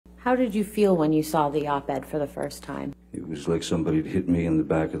How did you feel when you saw the op-ed for the first time? It was like somebody had hit me in the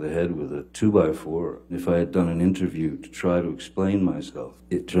back of the head with a 2x4. If I had done an interview to try to explain myself,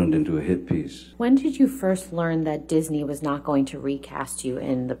 it turned into a hit piece. When did you first learn that Disney was not going to recast you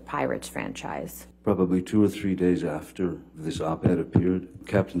in the Pirates franchise? Probably 2 or 3 days after this op-ed appeared.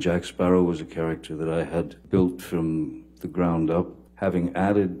 Captain Jack Sparrow was a character that I had built from the ground up, having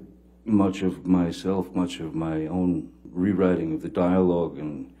added much of myself, much of my own rewriting of the dialogue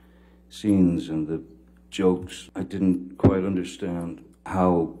and scenes and the jokes. I didn't quite understand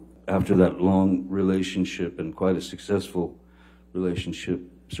how, after that long relationship and quite a successful relationship,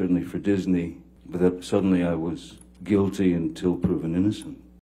 certainly for Disney, but that suddenly I was guilty until proven innocent.